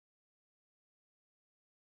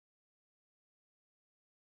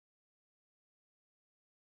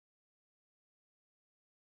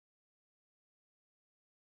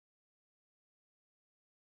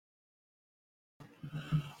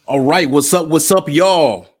All right, what's up,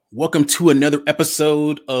 y'all? Welcome to another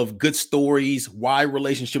episode of Good Stories, Why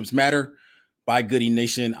Relationships Matter by Goody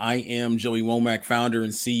Nation. I am Joey Womack, founder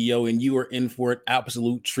and CEO, and you are in for an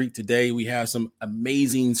absolute treat today. We have some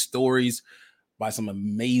amazing stories by some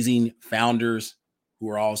amazing founders who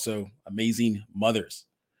are also amazing mothers.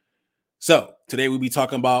 So today we'll be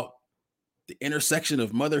talking about the intersection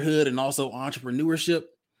of motherhood and also entrepreneurship.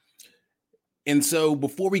 And so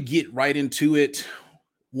before we get right into it,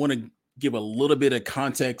 want to give a little bit of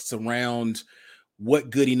context around what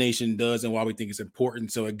Goody Nation does and why we think it's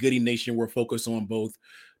important. So at Goody Nation, we're focused on both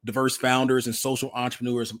diverse founders and social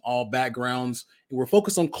entrepreneurs from all backgrounds. And we're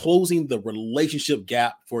focused on closing the relationship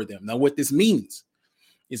gap for them. Now, what this means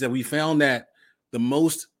is that we found that the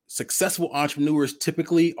most successful entrepreneurs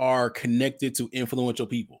typically are connected to influential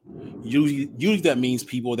people. Usually that means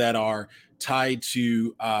people that are tied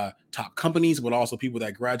to top companies, but also people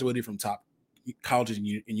that graduated from top colleges and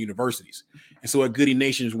universities. And so at Goody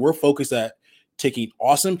Nations, we're focused at taking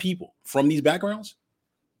awesome people from these backgrounds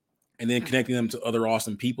and then connecting them to other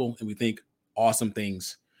awesome people. And we think awesome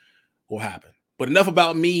things will happen. But enough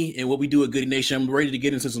about me and what we do at Goody Nation. I'm ready to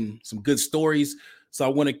get into some good stories. So I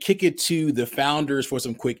want to kick it to the founders for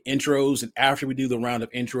some quick intros. And after we do the round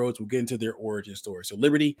of intros, we'll get into their origin story. So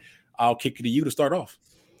Liberty, I'll kick it to you to start off.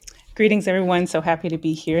 Greetings, everyone. So happy to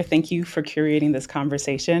be here. Thank you for curating this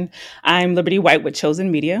conversation. I'm Liberty White with Chozen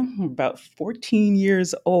Media. We're about 14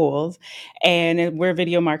 years old, and we're a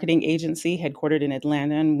video marketing agency headquartered in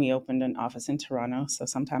Atlanta, and we opened an office in Toronto. So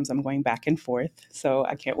sometimes I'm going back and forth. So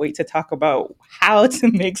I can't wait to talk about how to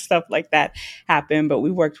make stuff like that happen. But we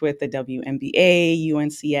worked with the WNBA,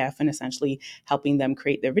 UNCF, and essentially helping them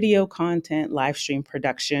create their video content, live stream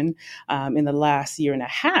production. In the last year and a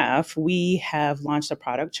half, we have launched a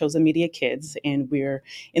product, Chozen Media Kids, and we're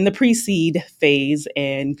in the pre-seed phase,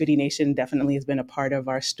 and Goody Nation definitely has been a part of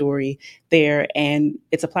our story there. And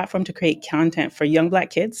it's a platform to create content for young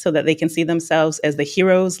Black kids so that they can see themselves as the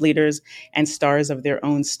heroes, leaders, and stars of their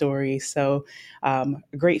own story. So a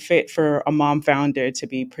great fit for a mom founder to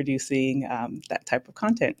be producing that type of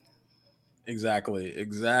content. Exactly.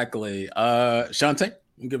 Shante,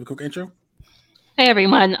 you give a quick intro. Hey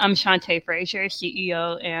everyone, I'm Shante Frazier,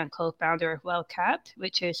 CEO and co-founder of WellCapped,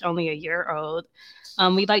 which is only a year old.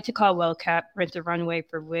 We like to call WellCapped Rent the Runway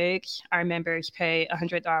for wigs. Our members pay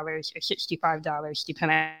 $100 or $65,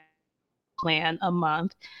 depending on the plan, a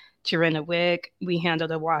month to rent a wig. We handle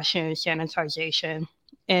the washing, sanitization,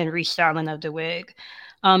 and restyling of the wig.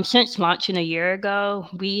 Since launching a year ago,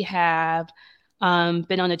 we have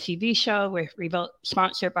been on a TV show with Revolt,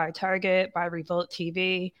 sponsored by Target, by Revolt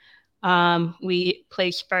TV. We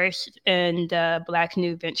placed first in the Black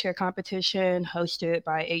New Venture competition hosted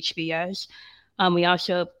by HBS. We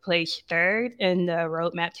also placed third in the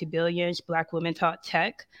Roadmap to Billions Black Women Taught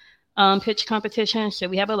Tech pitch competition. So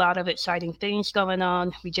we have a lot of exciting things going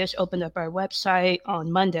on. We just opened up our website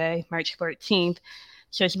on Monday, March 14th.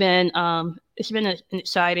 So it's been an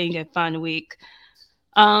exciting and fun week.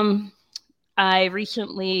 We have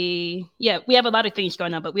a lot of things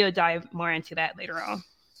going on, but we'll dive more into that later on.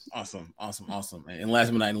 Awesome. And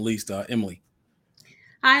last but not least, Emily.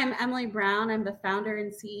 Hi, I'm Emily Brown. I'm the founder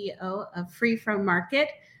and CEO of Free From Market.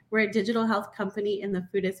 We're a digital health company in the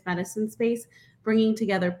food as medicine space, bringing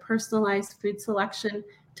together personalized food selection,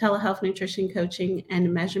 telehealth nutrition coaching,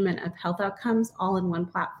 and measurement of health outcomes all in one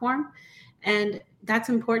platform. And that's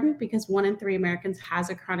important because 1 in 3 Americans has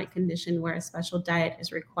a chronic condition where a special diet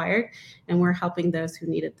is required, and we're helping those who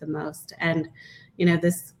need it the most. And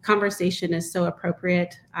this conversation is so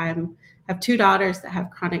appropriate. I have 2 daughters that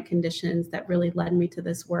have chronic conditions that really led me to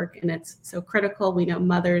this work, and it's so critical. We know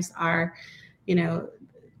mothers are,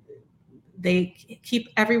 they keep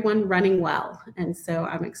everyone running well. And so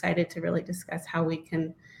I'm excited to really discuss how we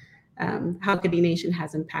can, how Goody Nation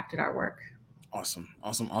has impacted our work. Awesome.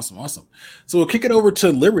 So we'll kick it over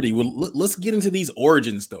to Liberty. Let's get into these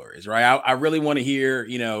origin stories, right? I really want to hear,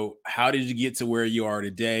 how did you get to where you are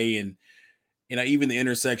today, and even the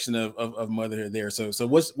intersection of motherhood there. So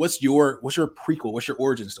what's your prequel? What's your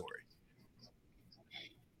origin story?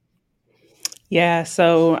 Yeah,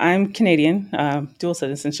 so I'm Canadian, dual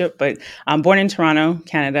citizenship, but I'm born in Toronto,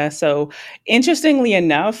 Canada. So interestingly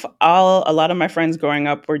enough, a lot of my friends growing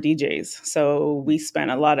up were DJs. So I spent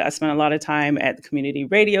a lot of time at the community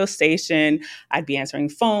radio station. I'd be answering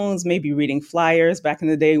phones, maybe reading flyers back in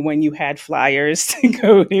the day when you had flyers to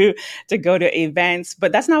go to events.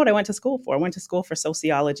 But that's not what I went to school for. I went to school for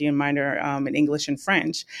sociology and minor in English and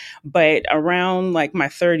French. But around like my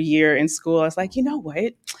third year in school, I was like, you know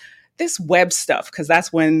what? this web stuff, because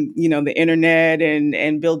that's when, the internet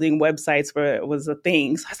and building websites was a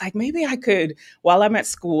thing. So I was like, maybe I could, while I'm at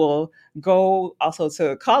school, go also to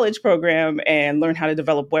a college program and learn how to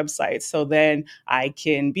develop websites. So then I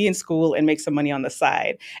can be in school and make some money on the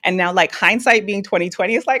side. And now, like, hindsight being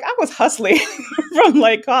 2020, it's like I was hustling from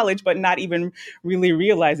like college, but not even really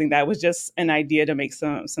realizing that it was just an idea to make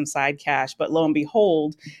some side cash. But lo and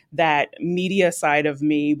behold, that media side of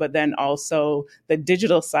me, but then also the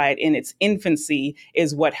digital side in its infancy,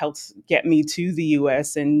 is what helped get me to the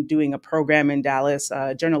US and doing a program in Dallas,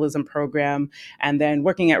 a journalism program, and then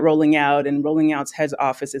working at Rolling Out. And Rolling Out's head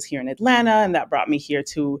office is here in Atlanta, and that brought me here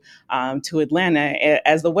to Atlanta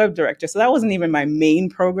as the web director. So that wasn't even my main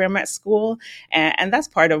program at school, and that's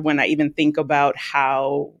part of when I even think about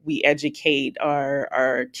how we educate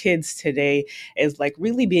our kids today, is like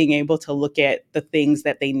really being able to look at the things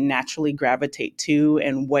that they naturally gravitate to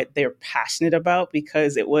and what they're passionate about,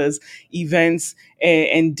 because it was events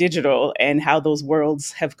and digital and how those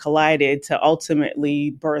worlds have collided to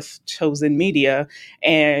ultimately birth Chozen Media.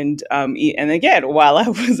 And again, while I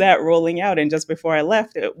was at Rolling Out and just before I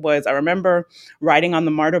left, I remember riding on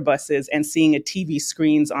the MARTA buses and seeing a TV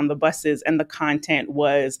screens on the buses, and the content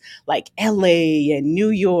was like LA and New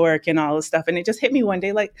York and all this stuff. And it just hit me one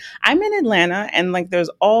day, like, I'm in Atlanta and like there's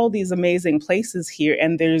all these amazing places here,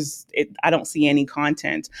 and I don't see any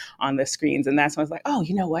content on the screens. And that's when I was like, oh,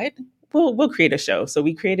 you know what? We'll create a show. So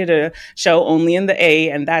we created a show only in the A,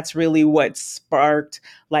 and that's really what sparked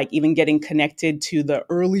like even getting connected to the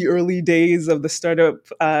early days of the startup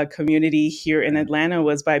community here in Atlanta,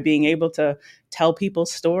 was by being able to tell people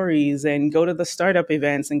stories and go to the startup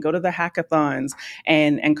events and go to the hackathons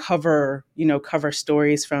and cover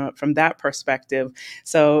stories from that perspective.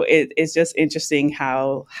 So it's just interesting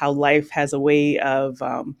how life has a way of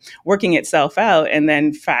working itself out. And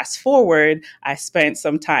then fast forward, I spent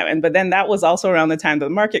some time, but then that was also around the time the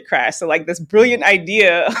market crashed. So like this brilliant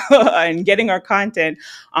idea and getting our content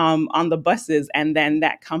on the buses, and then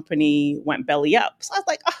that company went belly up. So I was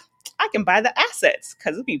like, oh, I can buy the assets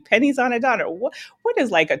because it'd be pennies on a dollar. What is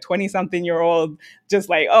like a 20-something-year-old just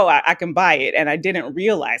like, oh, I can buy it? And I didn't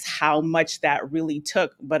realize how much that really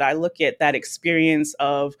took. But I look at that experience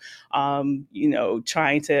of, getting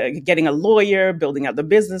a lawyer, building out the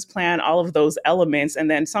business plan, all of those elements. And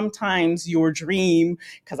then sometimes your dream,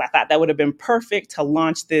 because I thought that would have been perfect to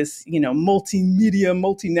launch this, multimedia,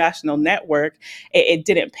 multinational network, it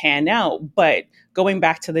didn't pan out. But going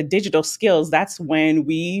back to the digital skills, that's when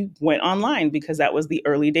we went online, because that was the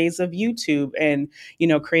early days of YouTube and,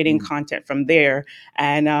 creating content from there.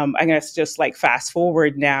 And I guess just like fast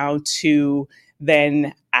forward now to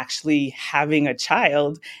then actually having a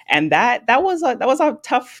child. And that was a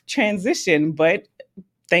tough transition, but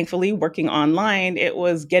thankfully working online, it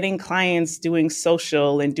was getting clients doing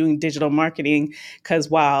social and doing digital marketing, because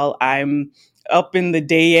while I'm up in the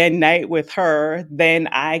day and night with her, then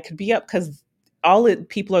I could be up, because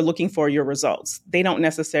people are looking for your results. They don't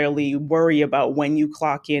necessarily worry about when you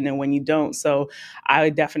clock in and when you don't. So I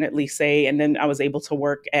would definitely say, and then I was able to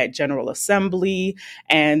work at General Assembly,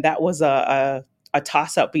 and that was a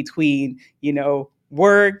toss up between,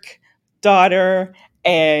 work, daughter,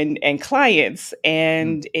 and clients.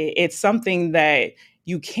 And it's something that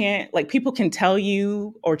you can't, like, people can tell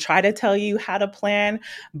you or try to tell you how to plan,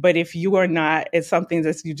 but if you are not, it's something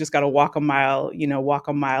that you just got to walk a mile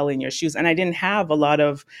in your shoes. And I didn't have a lot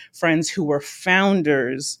of friends who were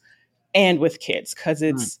founders and with kids, because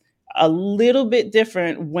it's a little bit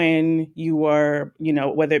different when you are,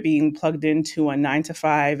 whether it being plugged into a 9 to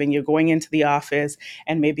 5 and you're going into the office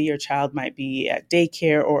and maybe your child might be at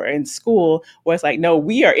daycare or in school, where it's like, no,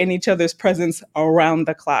 we are in each other's presence around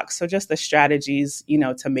the clock. So just the strategies,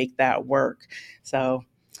 to make that work. So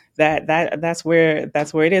that's where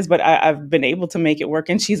it is. But I've been able to make it work.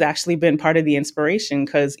 And she's actually been part of the inspiration,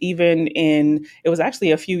 because it was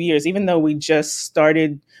actually a few years, even though we just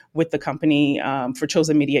started with the company for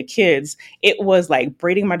Chozen Media Kids, it was like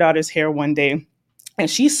braiding my daughter's hair one day, and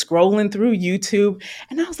she's scrolling through YouTube,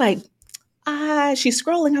 and I was like, she's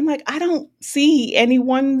scrolling. I'm like, I don't see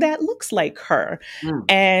anyone that looks like her.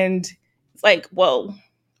 And it's like, well,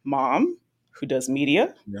 mom, who does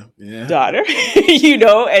media, daughter,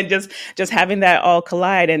 and just having that all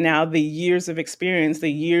collide. And now the years of experience,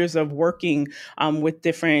 the years of working with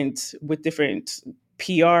different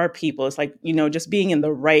PR people, it's like, just being in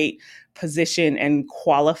the right position and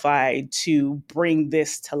qualified to bring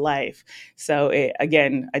this to life. So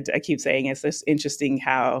again, I keep saying, it's just interesting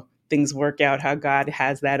how things work out, how God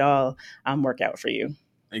has that all work out for you.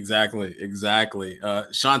 Exactly.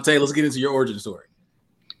 Shante, let's get into your origin story.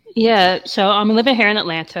 Yeah, so I'm living here in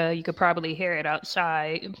Atlanta. You could probably hear it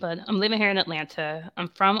outside, but I'm living here in Atlanta. I'm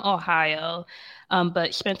from Ohio,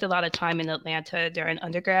 but spent a lot of time in Atlanta during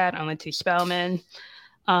undergrad. I went to Spelman,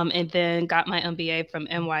 and then got my MBA from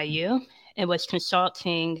NYU and was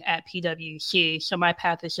consulting at PwC. So my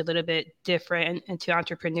path is a little bit different into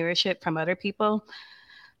entrepreneurship from other people.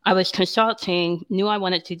 I was consulting, knew I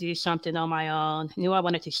wanted to do something on my own, knew I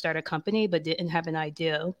wanted to start a company, but didn't have an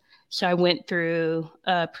idea. So I went through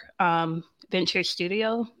a venture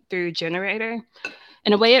studio through Generator.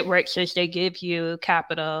 And the way it works is they give you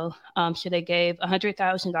capital. So they gave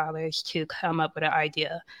 $100,000 to come up with an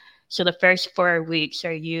idea. So the first 4 weeks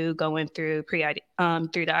are you going through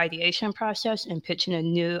through the ideation process and pitching a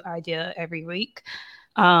new idea every week.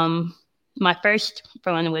 Um, my first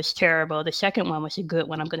one was terrible. The second one was a good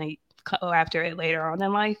one. I'm going to go after it later on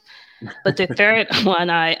in life. But the third one,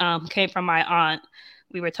 I came from my aunt.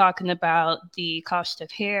 We were talking about the cost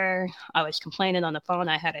of hair. I was complaining on the phone.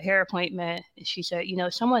 I had a hair appointment. And she said, you know,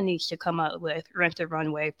 someone needs to come up with Rent the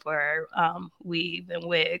Runway for weave and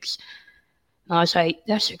wigs. And I was like,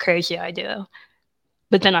 that's a crazy idea.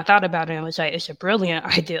 But then I thought about it and was like, it's a brilliant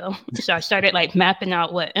idea. So I started like mapping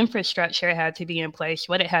out what infrastructure had to be in place,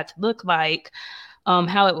 what it had to look like,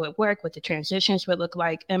 how it would work, what the transitions would look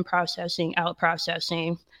like, in processing, out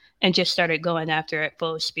processing, and just started going after it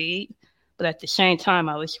full speed. But at the same time,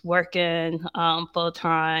 I was working full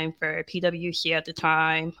time for PwC at the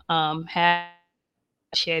time, had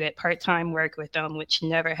negotiated part time work with them, which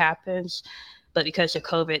never happens. But because of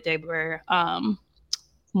COVID, they were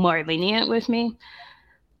more lenient with me.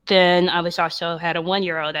 Then I was also had a 1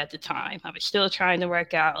 year old at the time. I was still trying to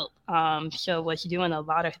work out. So was doing a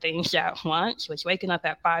lot of things at once, was waking up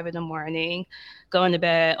at 5 in the morning, going to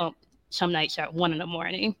bed some nights at 1 in the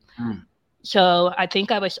morning. Mm. So I think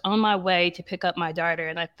I was on my way to pick up my daughter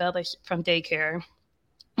and I fell from daycare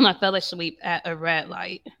and I fell asleep at a red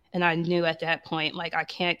light. And I knew at that point, like, I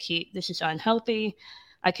can't keep, this is unhealthy.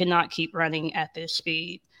 I cannot keep running at this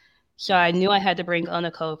speed. So I knew I had to bring on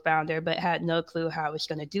a co-founder, but had no clue how I was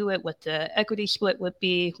going to do it, what the equity split would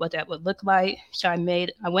be, what that would look like. So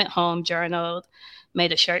I went home, journaled,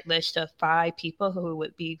 made a short list of 5 people who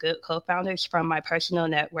would be good co-founders from my personal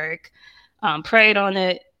network, prayed on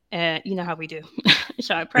it, and you know how we do.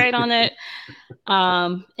 So I prayed on it.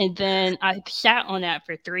 And then I sat on that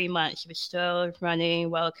for 3 months. Was still running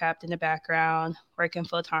WellCapped in the background, working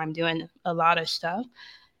full time, doing a lot of stuff.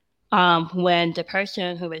 When the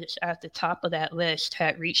person who was at the top of that list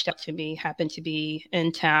had reached out to me, happened to be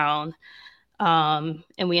in town, and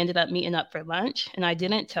we ended up meeting up for lunch. And I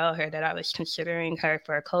didn't tell her that I was considering her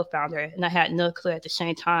for a co-founder, and I had no clue at the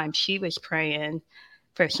same time she was praying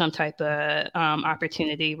for some type of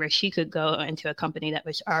opportunity where she could go into a company that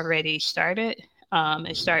was already started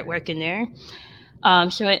and start working there.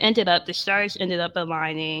 So the stars ended up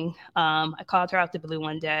aligning. I called her out the blue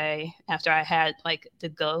one day after I had like the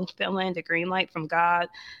go feeling, the green light from God.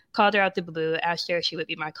 Called her out the blue, asked her if she would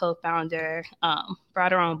be my co-founder,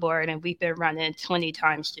 brought her on board, and we've been running 20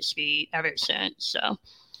 times the speed ever since. So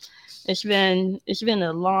it's been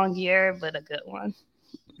a long year, but a good one.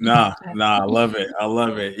 Nah, I love it. I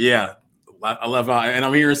love it. Yeah, I love how, and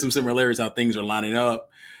I'm hearing some similarities how things are lining up.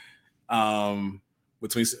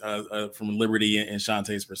 Between from Liberty and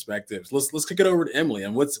Shante's perspectives. Let's kick it over to Emily.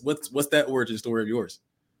 And what's that origin story of yours?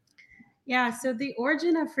 Yeah, so the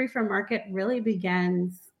origin of Free From Market really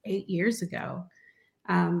begins 8 years ago.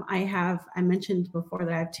 I mentioned before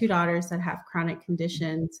that I have 2 daughters that have chronic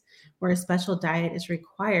conditions where a special diet is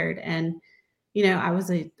required. And, you know, I was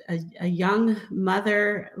a young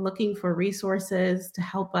mother looking for resources to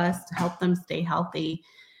help them stay healthy.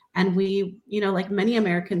 And we, you know, like many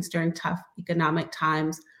Americans during tough economic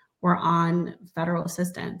times, were on federal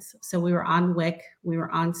assistance. So we were on WIC, we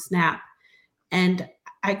were on SNAP, and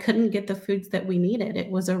I couldn't get the foods that we needed. It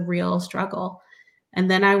was a real struggle.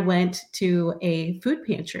 And then I went to a food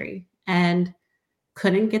pantry and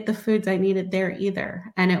couldn't get the foods I needed there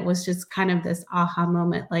either. And it was just kind of this aha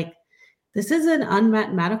moment, like, this is an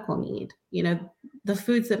unmet medical need. You know, the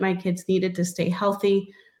foods that my kids needed to stay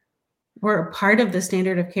healthy were part of the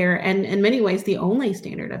standard of care, and in many ways the only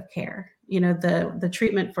standard of care. You know, the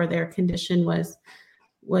treatment for their condition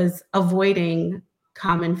was avoiding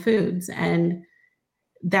common foods, and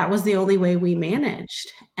that was the only way we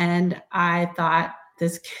managed. And I thought,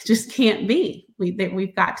 this just can't be.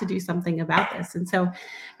 We've got to do something about this. And so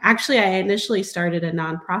actually I initially started a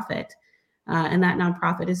nonprofit, and that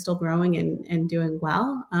nonprofit is still growing and doing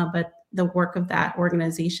well. But the work of that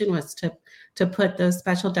organization was to put those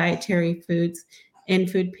special dietary foods in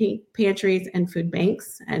food pantries and food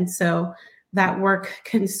banks. And so that work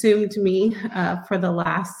consumed me for the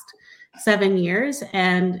last 7 years.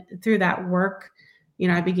 And through that work,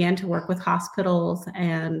 I began to work with hospitals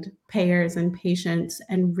and payers and patients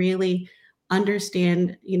and really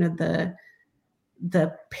understand,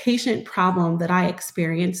 the patient problem that I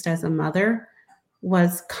experienced as a mother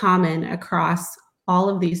was common across all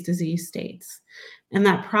of these disease states. And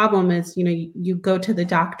that problem is, you go to the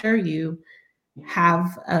doctor, you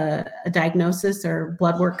have a diagnosis or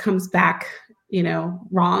blood work comes back,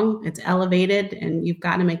 wrong, it's elevated, and you've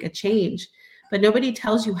got to make a change. But nobody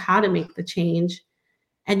tells you how to make the change,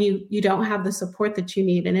 and you don't have the support that you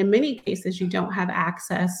need. And in many cases, you don't have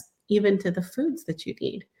access even to the foods that you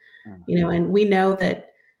need. And we know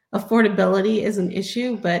that affordability is an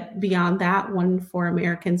issue, but beyond that, 1 in 4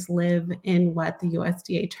 Americans live in what the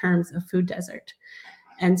USDA terms a food desert.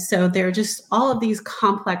 And so there are just all of these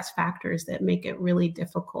complex factors that make it really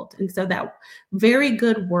difficult. And so that very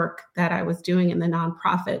good work that I was doing in the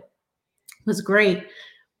nonprofit was great,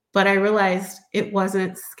 but I realized it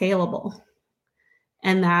wasn't scalable,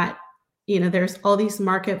 and that there's all these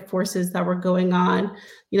market forces that were going on,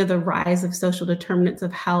 the rise of social determinants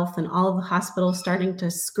of health and all of the hospitals starting to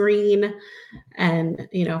screen and,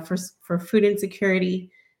 for food insecurity.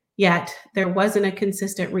 Yet there wasn't a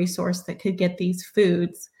consistent resource that could get these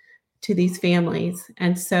foods to these families.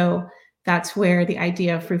 And so that's where the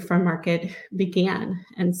idea of Fruit from Market began.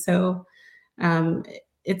 And so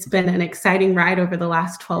it's been an exciting ride over the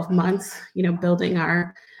last 12 months, building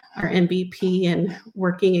our MVP and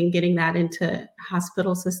working and getting that into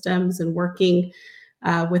hospital systems and working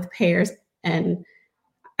with payers. And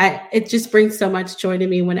it just brings so much joy to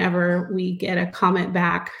me whenever we get a comment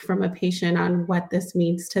back from a patient on what this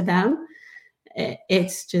means to them.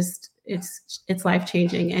 It's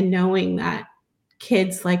life-changing. And knowing that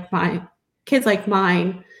kids like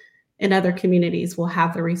mine in other communities will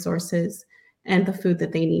have the resources and the food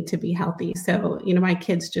that they need to be healthy. So, my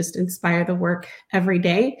kids just inspire the work every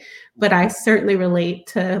day. But I certainly relate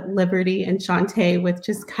to Liberty and Shante with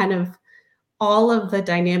just kind of all of the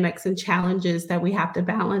dynamics and challenges that we have to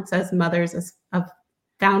balance as mothers, of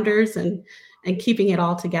founders, and keeping it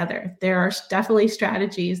all together. There are definitely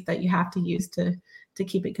strategies that you have to use to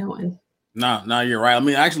keep it going. No, you're right. I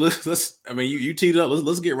mean, actually, you teed it up.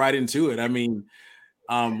 Let's get right into it. I mean,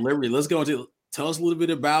 Liberty, let's go into, tell us a little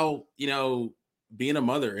bit about, being a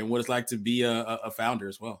mother and what it's like to be a founder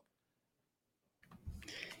as well.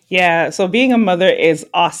 Yeah, so being a mother is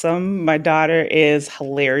awesome. My daughter is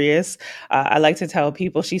hilarious. I like to tell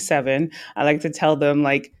people she's 7. I like to tell them,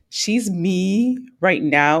 like, she's me right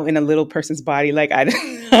now in a little person's body. Like, I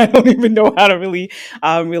don't even know how to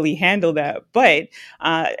really handle that. But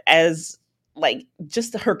as like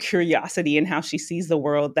just her curiosity and how she sees the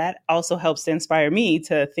world, that also helps to inspire me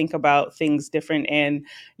to think about things different. And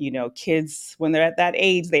kids, when they're at that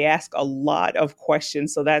age, they ask a lot of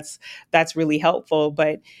questions, so that's really helpful.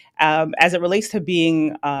 But as it relates to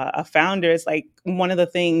being a founder, it's like one of the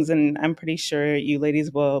things, and I'm pretty sure you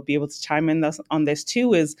ladies will be able to chime in on this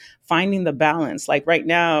too, is finding the balance. Like right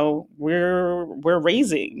now, we're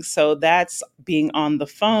raising, so that's being on the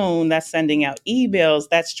phone, that's sending out emails,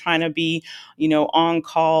 that's trying to be, on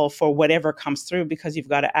call for whatever comes through, because you've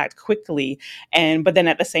got to act quickly. But then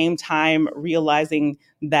at the same time, realizing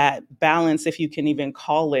that balance, if you can even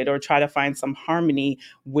call it, or try to find some harmony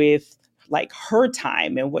with like her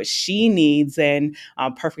time and what she needs. And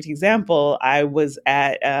perfect example, I was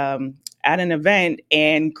at an event,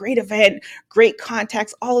 and great event, great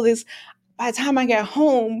contacts, all of this. By the time I get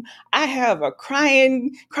home, I have a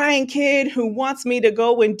crying kid who wants me to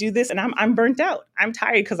go and do this, and I'm burnt out. I'm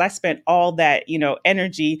tired because I spent all that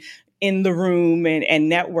energy in the room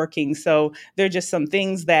and networking. So there are just some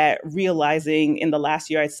things that realizing in the last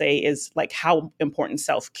year, I'd say, is like how important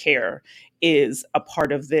self-care is a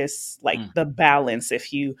part of this, like the balance,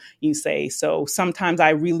 if you say. So sometimes I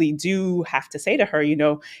really do have to say to her,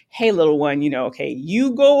 hey, little one, okay,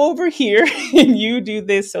 you go over here and you do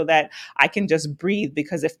this, so that I can just breathe.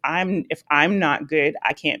 Because if I'm not good,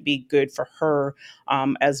 I can't be good for her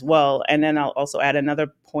as well. And then I'll also add another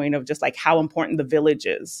point of just like how important the village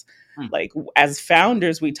is. Like as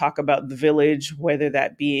founders, we talk about the village, whether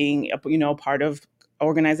that being, part of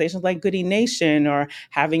organizations like Goody Nation or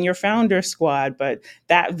having your founder squad. But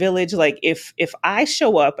that village, like if I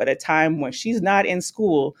show up at a time when she's not in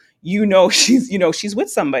school, she's with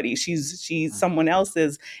somebody, she's someone else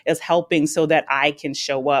is helping, so that I can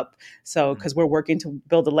show up. So because we're working to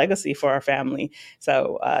build a legacy for our family.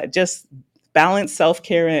 So just balance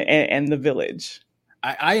self-care and the village.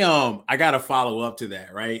 I got to follow up to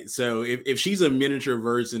that, right? So if she's a miniature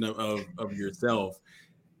version of yourself,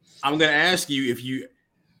 I'm going to ask you, if you,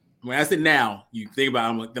 when I said now, you think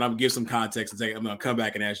about it, then I'm gonna give some context and say I'm gonna come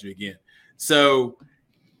back and ask you again. So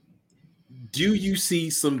do you see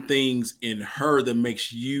some things in her that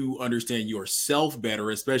makes you understand yourself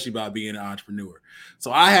better, especially by being an entrepreneur?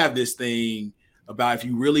 So I have this thing about, if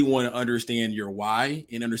you really want to understand your why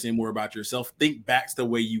and understand more about yourself, think back to the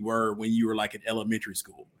way you were when you were like in elementary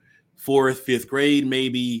school, 4th, 5th grade,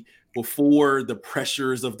 maybe, before the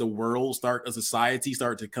pressures of the world start, a society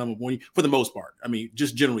start to come upon you, for the most part. I mean,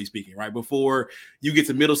 just generally speaking, right? Before you get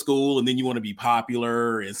to middle school and then you want to be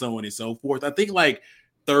popular and so on and so forth. I think like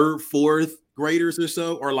 3rd, 4th graders or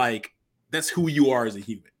so are like, that's who you are as a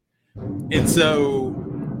human. And so,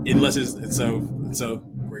 unless it's so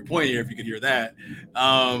great point here, if you could hear that.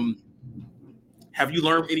 Have you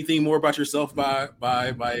learned anything more about yourself by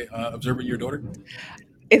observing your daughter?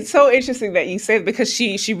 It's so interesting that you say it, because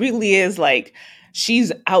she really is like,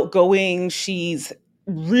 she's outgoing, she's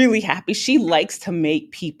really happy. She likes to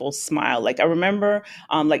make people smile. Like I remember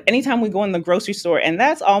like anytime we go in the grocery store, and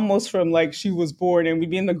that's almost from like she was born, and we'd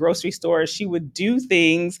be in the grocery store, she would do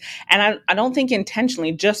things, and I don't think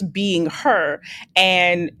intentionally, just being her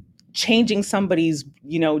and changing somebody's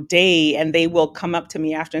day, and they will come up to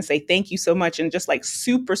me after and say thank you so much, and just like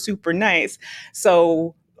super super nice.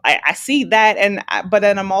 So I see that, but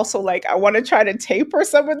then I'm also like, I want to try to taper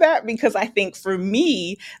some of that, because I think for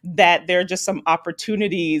me that there are just some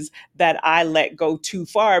opportunities that I let go too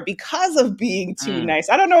far because of being too nice.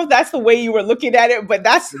 I don't know if that's the way you were looking at it, but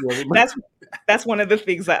that's one of the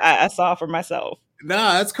things that I saw for myself.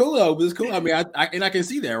 Nah, that's cool though. It's cool. I mean, I can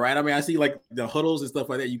see that, right? I mean, I see like the huddles and stuff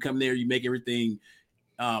like that. You come there, you make everything,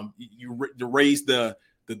 you raise the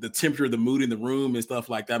temperature, the mood in the room and stuff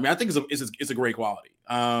like that. I mean, I think it's a great quality,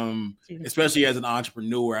 especially as an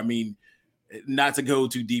entrepreneur. I mean, not to go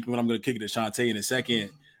too deep, but I'm going to kick it to Shante in a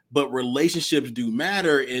second. But relationships do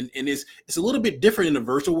matter, and it's a little bit different in the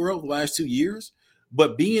virtual world the last 2 years.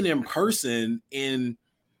 But being in person and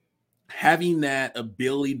having that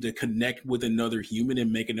ability to connect with another human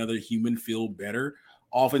and make another human feel better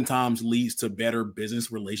oftentimes leads to better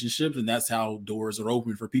business relationships, and that's how doors are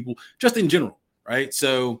open for people just in general, right?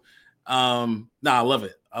 So I love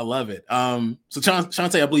it. So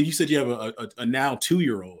Shante, I believe you said you have a now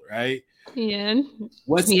 2-year-old, right? Yeah.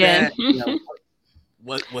 What's Yeah. that?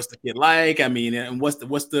 What's the kid like? I mean, and what's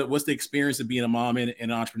the experience of being a mom and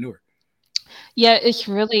an entrepreneur? Yeah, it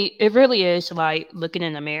really is like looking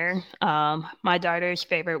in the mirror. My daughter's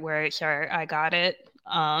favorite words are "I got it."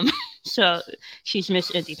 So she's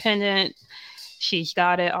Miss Independent. She's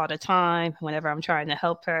got it all the time. Whenever I'm trying to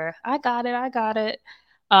help her, I got it, I got it.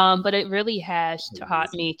 But it really has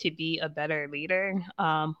taught me to be a better leader.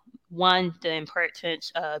 One, the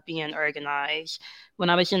importance of being organized. When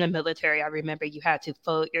I was in the military, I remember you had to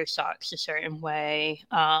fold your socks a certain way.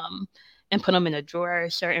 And put them in a drawer a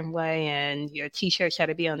certain way, and your t-shirts had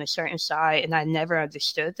to be on a certain side, and I never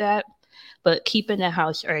understood that. But keeping the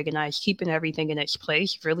house organized, keeping everything in its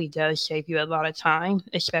place really does save you a lot of time,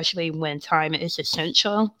 especially when time is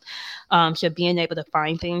essential. So being able to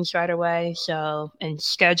find things right away, and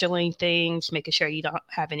scheduling things, making sure you don't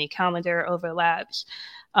have any calendar overlaps,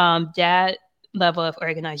 that level of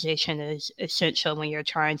organization is essential when you're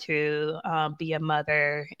trying to be a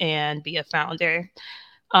mother and be a founder.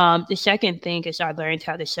 The second thing is I learned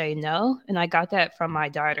how to say no, and I got that from my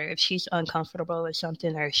daughter. If she's uncomfortable with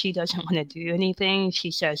something or she doesn't want to do anything,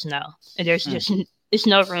 she says no, and there's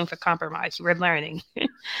no room for compromise. We're learning.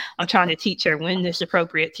 I'm trying to teach her when it's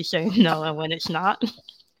appropriate to say no and when it's not.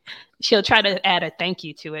 She'll try to add a thank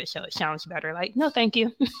you to it so it sounds better, like no thank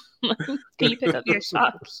you. Can you pick up your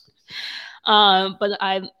socks?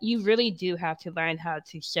 But you really do have to learn how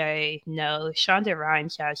to say no. Shonda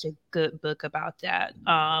Rhimes has a good book about that.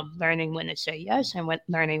 Learning when to say yes and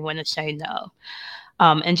learning when to say no.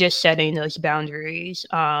 And just setting those boundaries.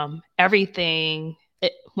 When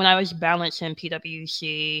I was balancing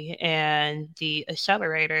PwC and the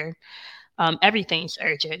accelerator, everything's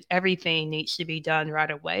urgent. Everything needs to be done right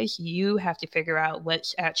away. So you have to figure out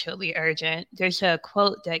what's actually urgent. There's a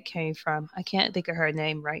quote that came from, I can't think of her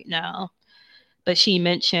name right now, but she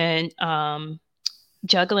mentioned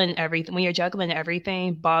juggling everything. When you're juggling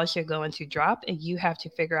everything, balls are going to drop, and you have to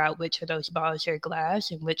figure out which of those balls are glass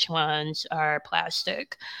and which ones are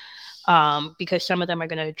plastic. Because some of them are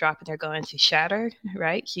going to drop and they're going to shatter,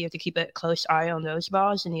 right? So you have to keep a close eye on those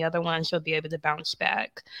balls, and the other ones will be able to bounce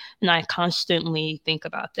back. And I constantly think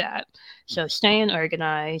about that. So staying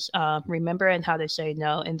organized, remembering how to say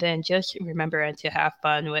no, and then just remembering to have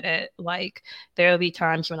fun with it. Like there will be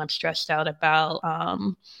times when I'm stressed out about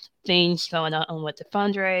things going on with the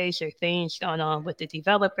fundraise or things going on with the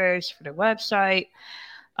developers for the website.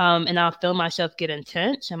 And I'll feel myself get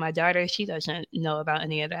intense. And my daughter, she doesn't know about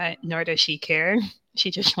any of that, nor does she care. She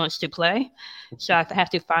just wants to play. So I have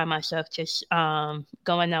to find myself just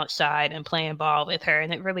going outside and playing ball with her.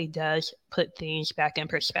 And it really does put things back in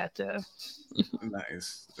perspective.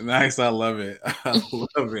 Nice. I love it. I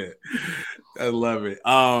love it. I love it.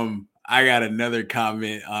 I got another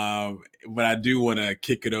comment, but I do want to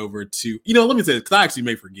kick it over to, let me say this, because I actually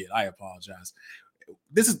may forget. I apologize.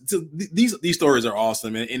 These stories are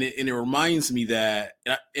awesome, and it reminds me that,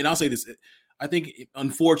 and I'll say this, I think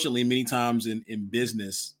unfortunately many times in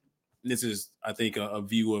business, this is, I think, a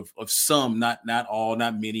view of some, not all,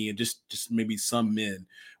 not many, and just maybe some men,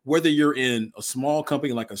 whether you're in a small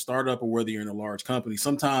company like a startup or whether you're in a large company,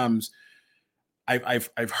 sometimes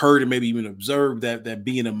I've heard and maybe even observed that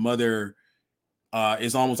being a mother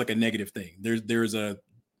is almost like a negative thing. There's a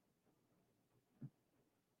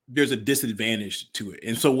disadvantage to it.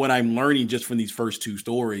 And so what I'm learning just from these first two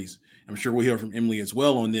stories, I'm sure we'll hear from Emily as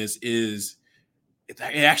well on this, is it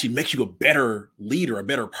actually makes you a better leader, a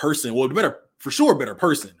better person, well, for sure, a better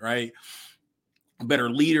person, right? A better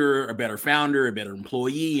leader, a better founder, a better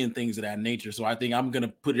employee, and things of that nature. So I think I'm going to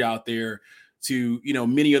put it out there to,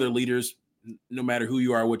 many other leaders, no matter who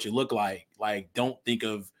you are, what you look like don't think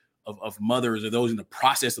of mothers or those in the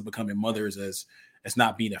process of becoming mothers as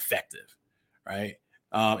not being effective, right?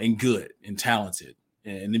 And good and talented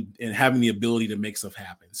and having the ability to make stuff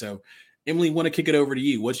happen. So Emily, want to kick it over to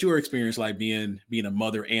you. What's your experience like being a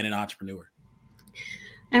mother and an entrepreneur?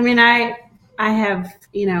 I mean, I have,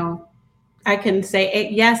 I can say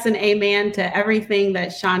yes and amen to everything that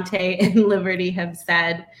Shante and Liberty have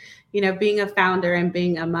said. Being a founder and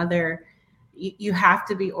being a mother, you have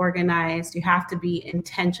to be organized, you have to be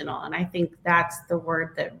intentional. And I think that's the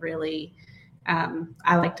word that really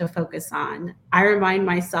I like to focus on. I remind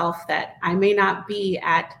myself that I may not be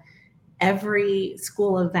at every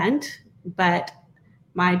school event, but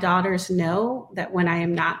my daughters know that when I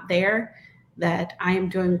am not there, that I am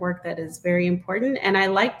doing work that is very important. And I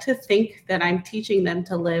like to think that I'm teaching them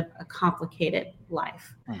to live a complicated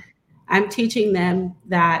life. I'm teaching them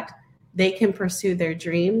that they can pursue their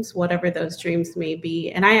dreams, whatever those dreams may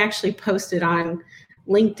be. And I actually posted on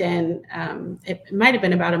LinkedIn, it might have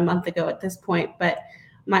been about a month ago at this point, but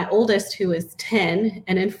my oldest, who is 10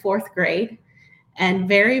 and in fourth grade, and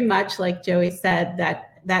very much like Joey said,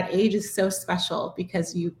 that age is so special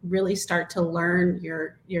because you really start to learn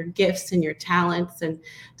your gifts and your talents and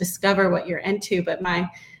discover what you're into. But my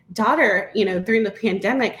daughter, during the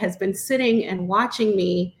pandemic has been sitting and watching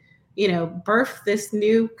me, birth this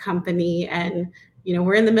new company. And,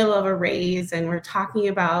 we're in the middle of a raise and we're talking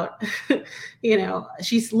about,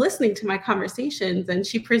 she's listening to my conversations, and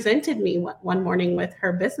she presented me one morning with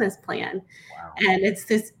her business plan. Wow. And it's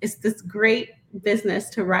this great business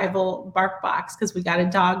to rival BarkBox, because we got a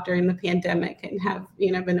dog during the pandemic and have,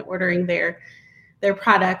 been ordering their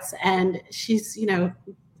products. And she's,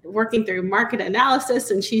 working through market analysis,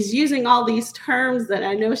 and she's using all these terms that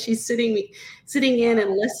I know she's sitting in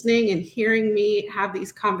and listening and hearing me have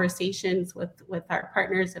these conversations with our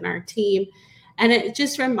partners and our team. And it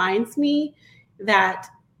just reminds me that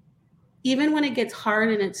even when it gets hard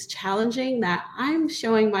and it's challenging, that I'm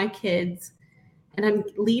showing my kids and I'm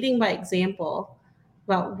leading by example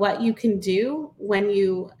about what you can do when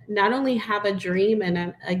you not only have a dream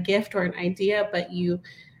and a gift or an idea, but you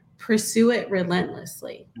pursue it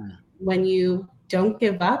relentlessly, when you don't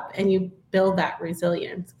give up and you build that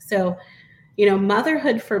resilience. So,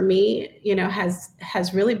 motherhood for me,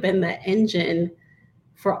 has really been the engine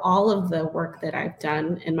for all of the work that I've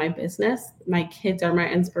done in my business. My kids are my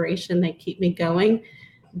inspiration. They keep me going.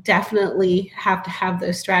 Definitely have to have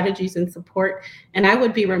those strategies and support. And I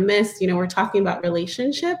would be remiss, we're talking about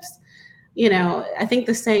relationships. I think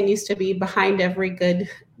the saying used to be, behind every good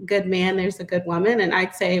man, there's a good woman. And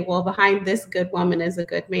I'd say, well, behind this good woman is a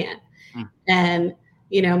good man. And,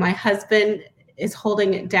 my husband is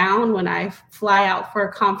holding it down when I fly out for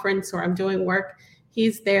a conference or I'm doing work.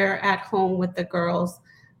 He's there at home with the girls,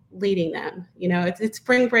 leading them. It's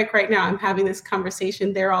spring break right now. I'm having this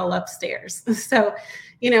conversation. They're all upstairs. So,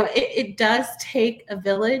 it does take a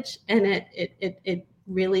village, and it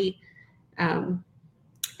really,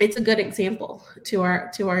 it's a good example to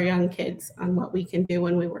our young kids on what we can do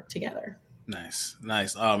when we work together. Nice.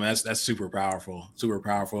 That's super powerful.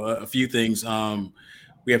 A few things.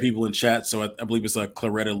 We have people in chat, so I believe it's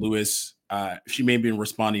Claretta Lewis. She may have been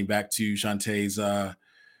responding back to Shantae's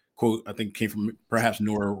quote. I think came from perhaps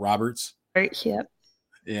Nora Roberts. Right. Yep.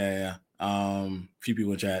 Yeah. A few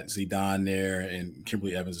people in chat. See Don there and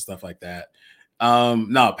Kimberly Evans and stuff like that.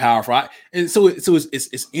 No, powerful. And so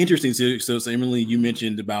it's interesting. So Emily, you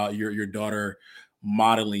mentioned about your daughter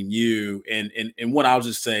modeling you. And what I'll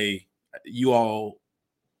just say, you all,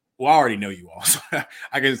 well, I already know you all, so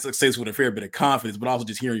I can say this with a fair bit of confidence, but also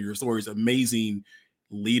just hearing your stories, amazing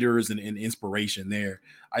leaders and inspiration there.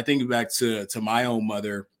 I think back to my own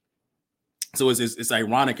mother. So it's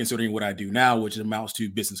ironic considering what I do now, which amounts to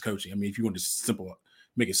business coaching. I mean, if you want to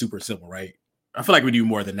make it super simple, right? I feel like we do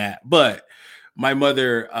more than that. But my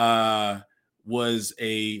mother ran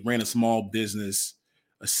a small business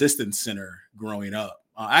assistance center growing up.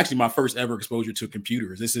 Actually, my first ever exposure to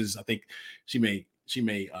computers. This is, I think, she may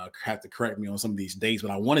have to correct me on some of these dates,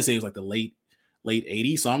 but I want to say it was like the late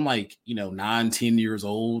 80s. So I'm like, 9-10 years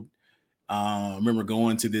old. I remember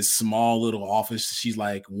going to this small little office. She's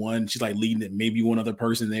like leading it, maybe one other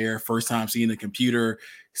person there. First time seeing a computer,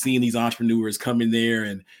 seeing these entrepreneurs come in there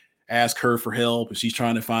and ask her for help. And she's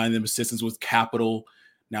trying to find them assistance with capital.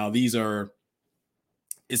 Now it's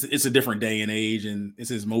a different day and age, and this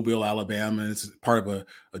is Mobile, Alabama. It's part of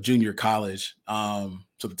a junior college. So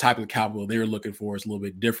the type of capital they're looking for is a little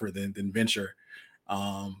bit different than venture.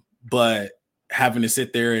 But having to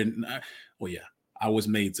sit there and, I was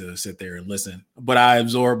made to sit there and listen, but I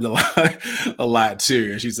absorbed a lot too.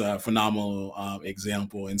 And she's a phenomenal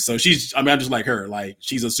example. And so I'm just like her. Like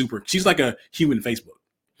she's like a human Facebook.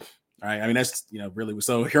 Right. I mean, that's, really.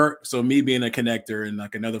 So me being a connector and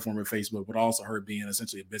like another form of Facebook, but also her being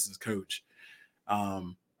essentially a business coach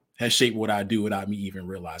has shaped what I do without me even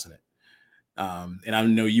realizing it. And I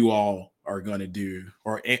know you all are going to do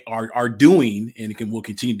or are doing and will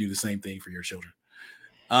continue to do the same thing for your children.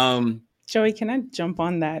 Joey, can I jump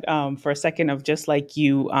on that for a second of just like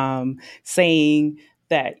you saying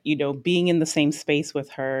that, being in the same space with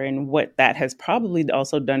her and what that has probably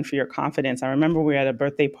also done for your confidence. I remember we were at a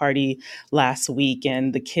birthday party last week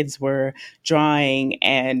and the kids were drawing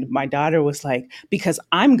and my daughter was like, because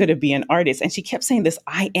I'm going to be an artist. And she kept saying this,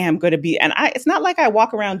 I am going to be. And it's not like I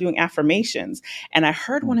walk around doing affirmations. And I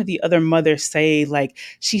heard one of the other mothers say, like,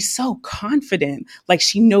 she's so confident, like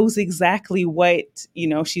she knows exactly what,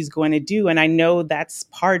 she's going to do. And I know that's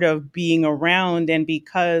part of being around and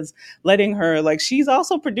because letting her, like, she's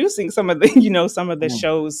also producing some of the, some of the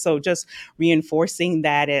shows. So just reinforcing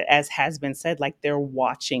that, as has been said, like they're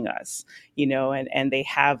watching us, and they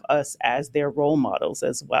have us as their role models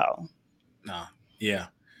as well. Yeah,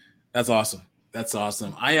 that's awesome. That's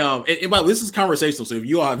awesome. This is conversational. So if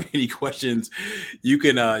you all have any questions, you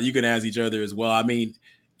can ask each other as well. I mean,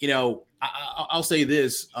 I'll say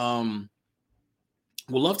this. We'd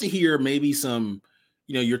love to hear maybe some,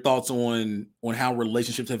 your thoughts on how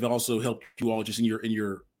relationships have also helped you all just in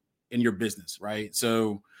your business, right?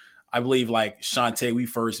 So I believe like Shante, we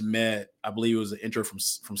first met, I believe it was an intro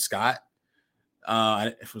from Scott.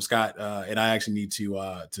 And I actually need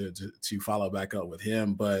to follow back up with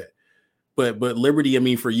him. But Liberty, I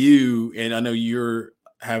mean, for you, and I know you're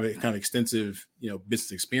having kind of extensive,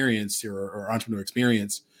 business experience or entrepreneur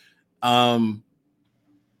experience. And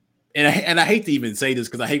I hate to even say this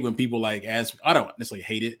because I hate when people like ask. I don't necessarily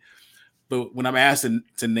hate it, but when I'm asked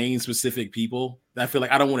to name specific people, I feel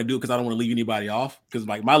like I don't want to do it because I don't want to leave anybody off. Because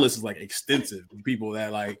like my list is like extensive of people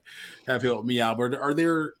that like have helped me out. But are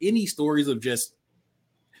there any stories of just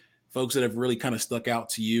folks that have really kind of stuck out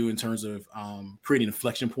to you in terms of creating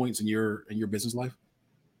inflection points in your business life?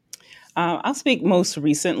 I'll speak most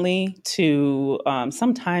recently to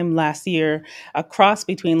sometime last year, a cross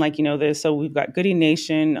between so we've got Goody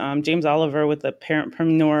Nation, James Oliver with the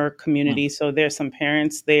parentpreneur community. So there's some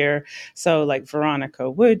parents there. So like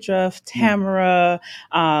Veronica Woodruff, Tamara,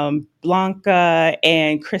 Blanca,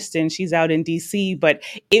 and Kristen, she's out in DC, but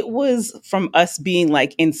it was from us being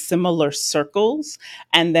like in similar circles.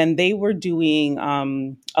 And then they were doing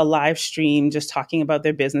a live stream, just talking about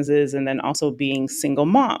their businesses and then also being single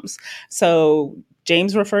moms. So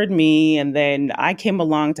James referred me and then I came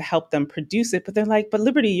along to help them produce it. But they're like, but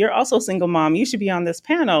Liberty, you're also a single mom. You should be on this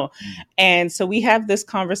panel. And so we have this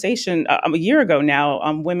conversation a year ago now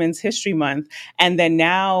on Women's History Month. And then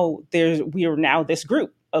now we are now this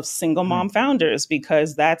group of single mom founders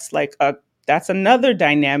because that's another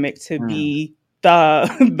dynamic to be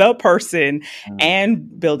the person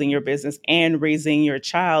and building your business and raising your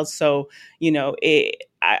child. So,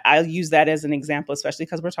 I'll use that as an example, especially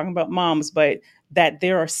because we're talking about moms, but that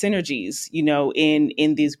there are synergies,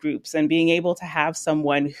 in these groups and being able to have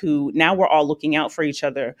someone who now we're all looking out for each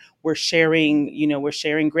other. We're sharing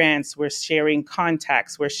grants, we're sharing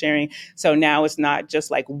contacts, we're sharing. So now it's not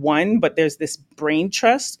just like one, but there's this brain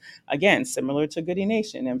trust, again, similar to Goody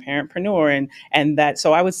Nation and Parentpreneur and that.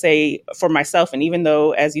 So I would say for myself, and even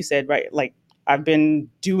though, as you said, right, like I've been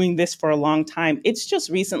doing this for a long time. It's just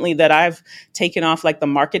recently that I've taken off like the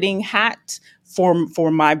marketing hat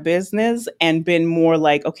for my business and been more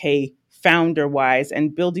like, okay, founder wise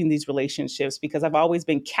and building these relationships, because I've always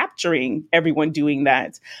been capturing everyone doing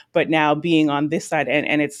that, but now being on this side,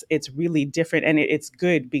 and it's really different, and it's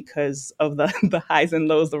good because of the the highs and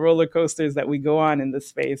lows, the roller coasters that we go on in this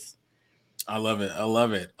space. I love it. I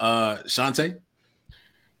love it. Shante?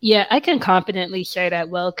 Yeah, I can confidently say that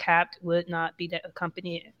WellCapped would not be the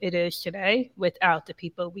company it is today without the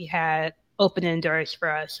people we had opening doors for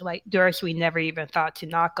us, like doors we never even thought to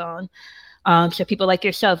knock on. So people like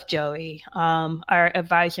yourself, Joey, our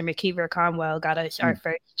advisor, McKeever Conwell, got us our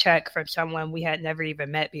first check from someone we had never even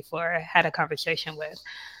met before, had a conversation with.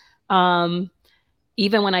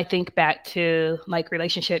 Even when I think back to like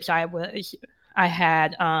relationships I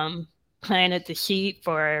had planted the seed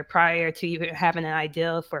for prior to even having an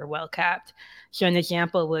idea for WellCapped. So an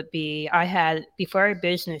example would be before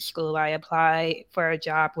business school, I applied for a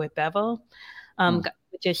job with Bevel,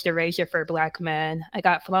 which is the razor for Black men. I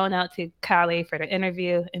got flown out to Cali for the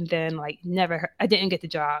interview, and then I didn't get the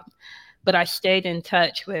job, but I stayed in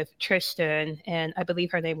touch with Tristan, and I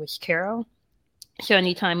believe her name was Carol. So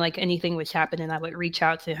anytime like anything was happening, I would reach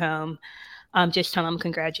out to him, just tell him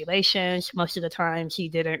congratulations. Most of the times he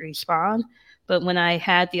didn't respond. But when I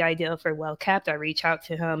had the idea for WellCapped, I reached out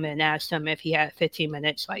to him and asked him if he had 15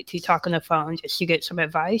 minutes like to talk on the phone just to get some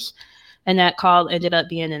advice. And that call ended up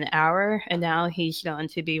being an hour. And now he's going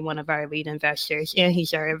to be one of our lead investors and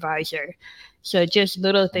he's our advisor. So just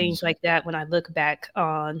little things like that when I look back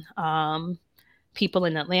on people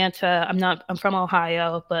in Atlanta. I'm from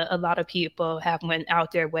Ohio, but a lot of people have went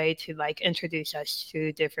out their way to like introduce us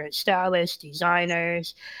to different stylists,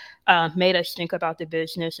 designers, made us think about the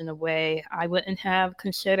business in a way I wouldn't have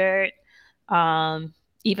considered.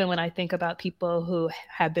 Even when I think about people who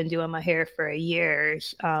have been doing my hair for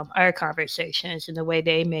years, our conversations and the way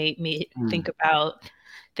they made me think about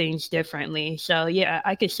things differently. So yeah,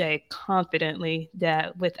 I could say confidently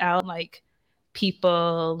that without like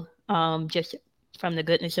people just from the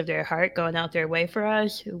goodness of their heart going out their way for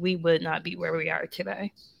us, we would not be where we are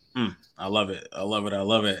today. I love it. I love it. I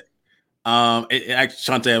love it.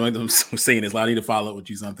 Shante, I'm saying this. I need to follow up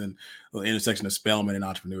with you something, the intersection of Spelman and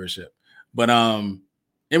entrepreneurship. But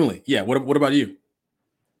Emily, yeah, what about you?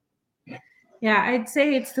 Yeah, I'd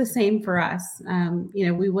say it's the same for us.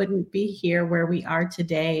 We wouldn't be here where we are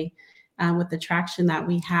today with the traction that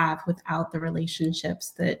we have without the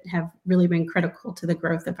relationships that have really been critical to the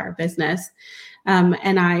growth of our business.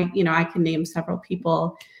 And I can name several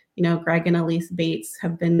people. Greg and Elise Bates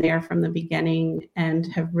have been there from the beginning and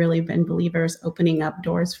have really been believers opening up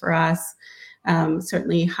doors for us.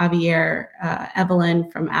 Certainly Javier,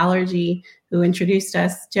 Evelyn from Allergy, who introduced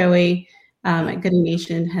us, Joey, at Goody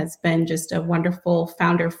Nation, has been just a wonderful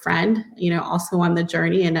founder friend, also on the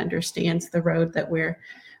journey and understands the road that we're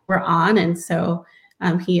on. And so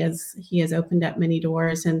he has opened up many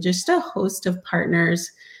doors, and just a host of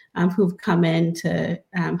partners who've come in to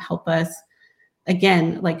help us,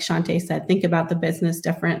 again, like Shante said, think about the business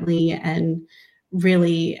differently and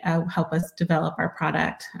really help us develop our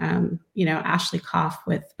product. Ashley Koff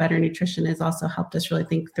with Better Nutrition has also helped us really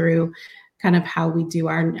think through kind of how we do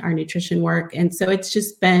our nutrition work. And so it's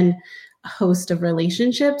just been a host of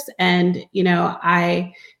relationships. And,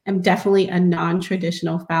 I am definitely a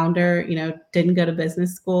non-traditional founder, didn't go to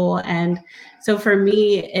business school. And so for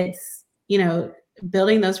me, it's,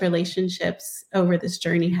 building those relationships over this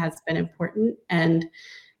journey has been important. And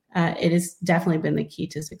it has definitely been the key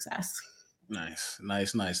to success. Nice.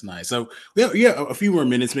 So we have a few more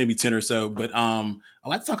minutes, maybe 10 or so, but I'd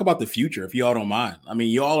like to talk about the future, if y'all don't mind. I mean,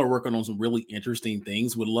 y'all are working on some really interesting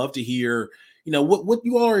things. Would love to hear, what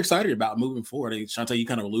you all are excited about moving forward. Shante, you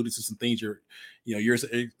kind of alluded to some things you're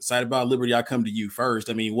excited about. Liberty, I come to you first.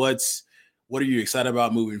 I mean, what are you excited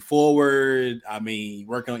about moving forward? I mean,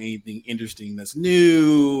 working on anything interesting that's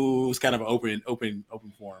new? It's kind of an open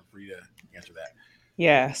forum for you to answer that.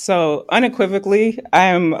 Yeah, so unequivocally,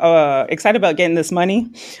 I'm excited about getting this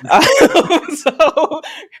money. So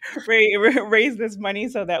raise this money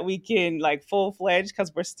so that we can like full-fledged,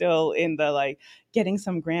 because we're still in the like getting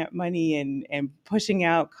some grant money and pushing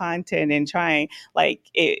out content and trying, like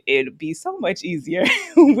it'd be so much easier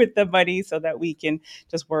with the money so that we can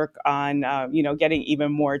just work on, getting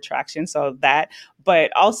even more traction. So that,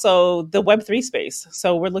 but also the Web3 space.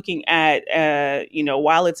 So we're looking at,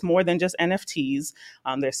 while it's more than just NFTs,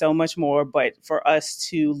 there's so much more, but for us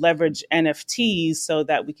to leverage NFTs so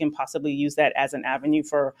that we can possibly use that as an avenue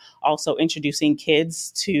for also introducing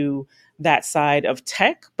kids to that side of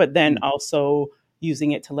tech, but then also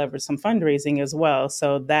using it to leverage some fundraising as well.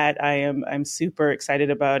 So that I'm super excited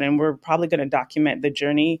about, and we're probably going to document the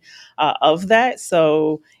journey of that.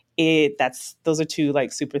 So those are two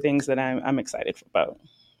like super things that I'm excited about.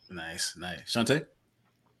 Nice. Shante?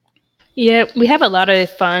 Yeah, we have a lot of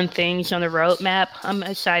fun things on the roadmap. I'm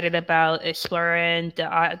excited about exploring the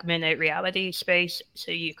augmented reality space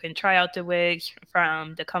so you can try out the wigs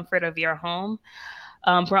from the comfort of your home.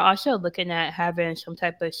 We're also looking at having some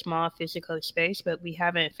type of small physical space, but we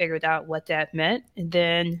haven't figured out what that meant. And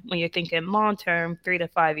then when you're thinking long term, 3 to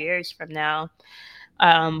 5 years from now,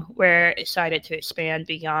 we're excited to expand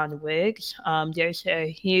beyond wigs. There's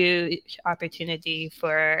a huge opportunity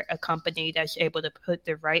for a company that's able to put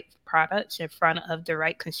the right products in front of the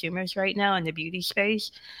right consumers right now in the beauty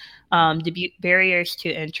space. The barriers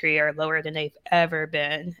to entry are lower than they've ever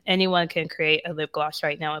been. Anyone can create a lip gloss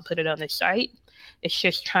right now and put it on the site. It's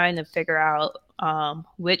just trying to figure out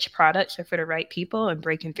which products are for the right people and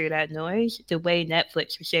breaking through that noise. The way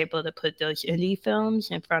Netflix was able to put those indie films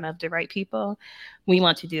in front of the right people, we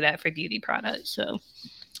want to do that for beauty products. So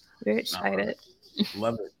we're excited.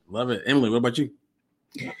 Love it. Emily, what about you?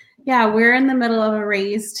 Yeah, we're in the middle of a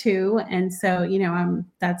raise too, and so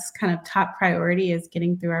that's kind of top priority is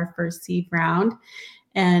getting through our first seed round,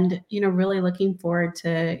 and really looking forward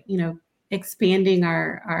to expanding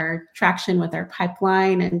our traction with our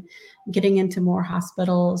pipeline and getting into more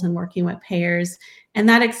hospitals and working with payers. And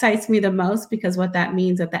that excites me the most because what that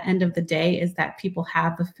means at the end of the day is that people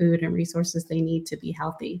have the food and resources they need to be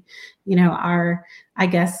healthy. Our, I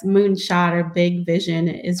guess, moonshot or big vision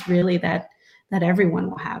is really that everyone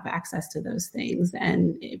will have access to those things.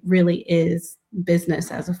 And it really is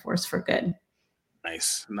business as a force for good.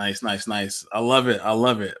 Nice. I love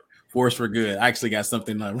it. Force for good. I actually got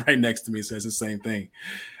something right next to me that says the same thing.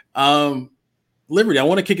 Liberty, I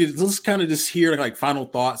want to kick it. Let's kind of just hear like final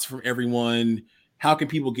thoughts from everyone. How can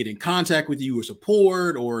people get in contact with you or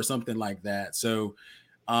support or something like that? So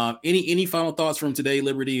any final thoughts from today,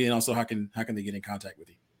 Liberty, and also how can they get in contact with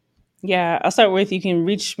you? Yeah, I'll start with, you can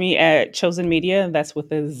reach me at Chozen Media. That's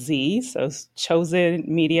with a Z. So it's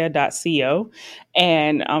chozenmedia.co.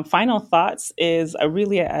 And final thoughts is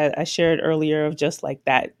I shared earlier of just like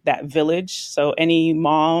that village. So any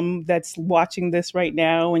mom that's watching this right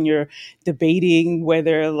now and you're debating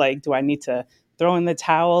whether like, do I need to throw in the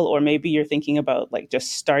towel, or maybe you're thinking about like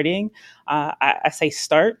just starting, I say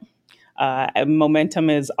start. Momentum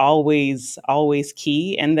is always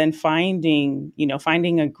key, and then finding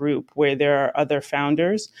a group where there are other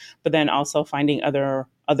founders, but then also finding other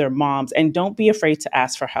moms, and don't be afraid to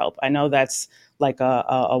ask for help. I know that's like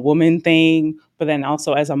a woman thing, but then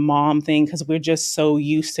also as a mom thing, because we're just so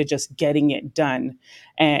used to just getting it done,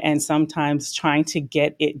 and sometimes trying to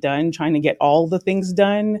get it done, trying to get all the things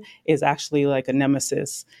done is actually like a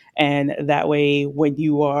nemesis. And that way, when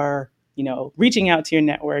you are reaching out to your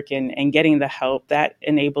network and getting the help, that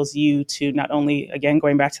enables you to not only, again,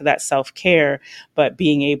 going back to that self-care, but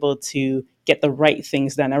being able to get the right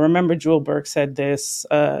things done. I remember Jewel Burke said this.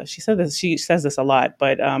 She says this a lot,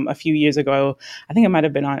 but a few years ago, I think it might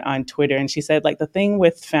have been on Twitter, and she said, like, the thing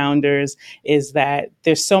with founders is that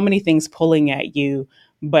there's so many things pulling at you,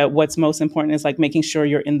 but what's most important is like making sure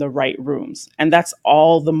you're in the right rooms. And that's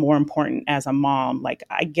all the more important as a mom. Like,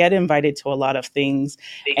 I get invited to a lot of things,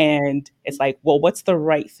 and it's like, well, what's the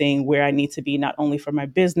right thing where I need to be, not only for my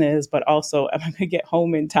business, but also am I going to get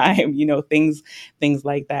home in time? Things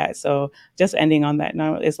like that. So just ending on that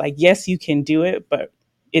note, it's like, yes, you can do it, but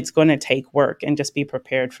it's going to take work, and just be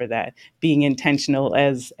prepared for that. Being intentional,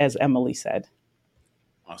 as Emily said.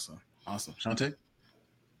 Awesome. Shante?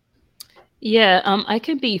 Yeah, I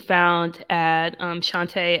can be found at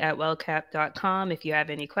Shante at WellCapped.com if you have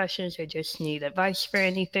any questions or just need advice for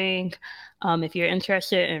anything. If you're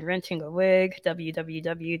interested in renting a wig,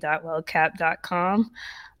 www.wellcapped.com.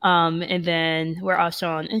 And then we're also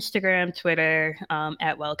on Instagram, Twitter,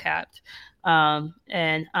 at WellCapped.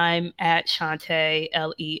 And I'm at Shante,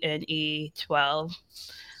 LENE 12.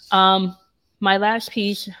 My last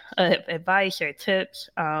piece of advice or tips,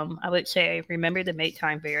 I would say remember to make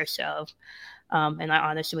time for yourself. And I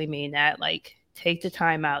honestly mean that. Like, take the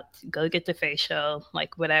time out, go get the facial,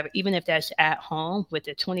 like whatever, even if that's at home with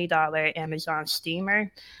the $20 Amazon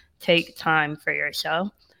steamer, take time for yourself.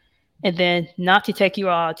 And then, not to take you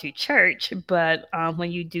all to church, but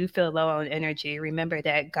when you do feel low on energy, remember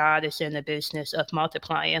that God is in the business of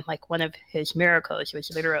multiplying. Like, one of his miracles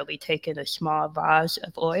was literally taking a small vase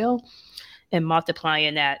of oil and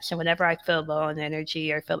multiplying that. So whenever I feel low on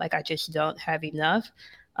energy or feel like I just don't have enough,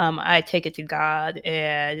 I take it to God,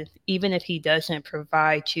 and even if he doesn't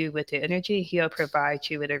provide you with the energy, he'll provide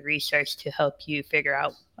you with the research to help you figure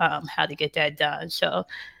out how to get that done. So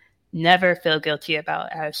never feel guilty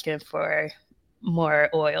about asking for more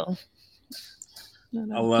oil.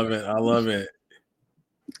 I love it. I love it.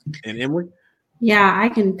 And Emily? Yeah, I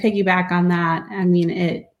can piggyback on that. I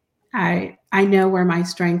mean, I know where my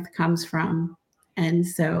strength comes from. And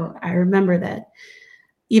so I remember that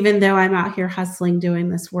even though I'm out here hustling doing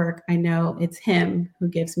this work, I know it's him who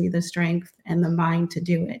gives me the strength and the mind to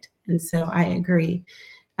do it. And so I agree.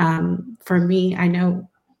 For me, I know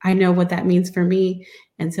what that means for me.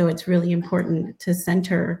 And so it's really important to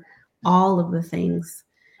center all of the things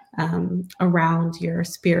around your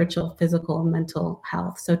spiritual, physical, mental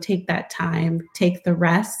health. So take that time, take the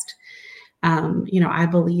rest. I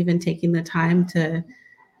believe in taking the time to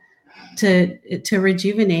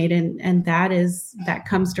rejuvenate, and that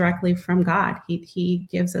comes directly from God. He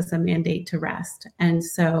gives us a mandate to rest, and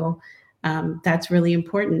so that's really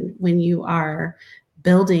important when you are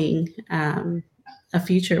building a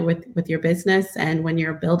future with your business, and when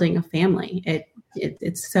you're building a family.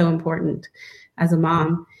 It's so important as a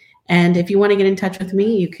mom. And if you want to get in touch with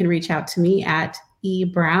me, you can reach out to me at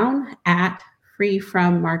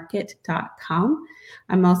ebrown@freefrommarket.com.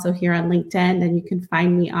 I'm also here on LinkedIn, and you can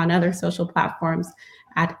find me on other social platforms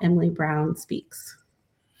at Emily Brown Speaks.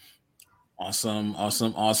 Awesome.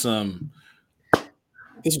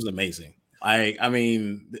 This was amazing. I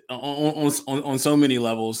mean, on so many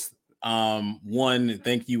levels. One,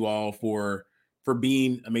 thank you all for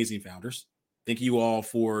being amazing founders. Thank you all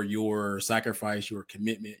for your sacrifice, your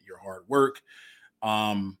commitment, your hard work,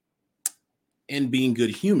 and being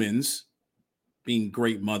good humans, being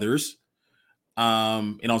great mothers,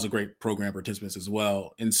 and also great program participants as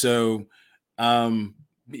well. And so,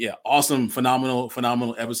 yeah, awesome,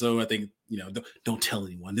 phenomenal episode. I think, don't tell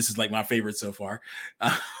anyone. This is like my favorite so far.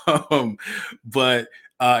 But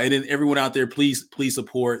and then everyone out there, please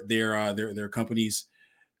support their companies,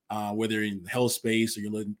 whether you're in the health space or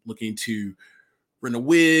you're looking to rent a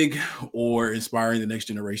wig or inspiring the next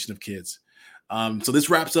generation of kids. So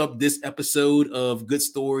this wraps up this episode of Good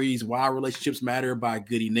Stories, Why Relationships Matter by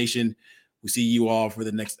Goody Nation. We see you all for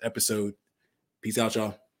the next episode. Peace out,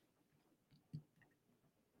 y'all.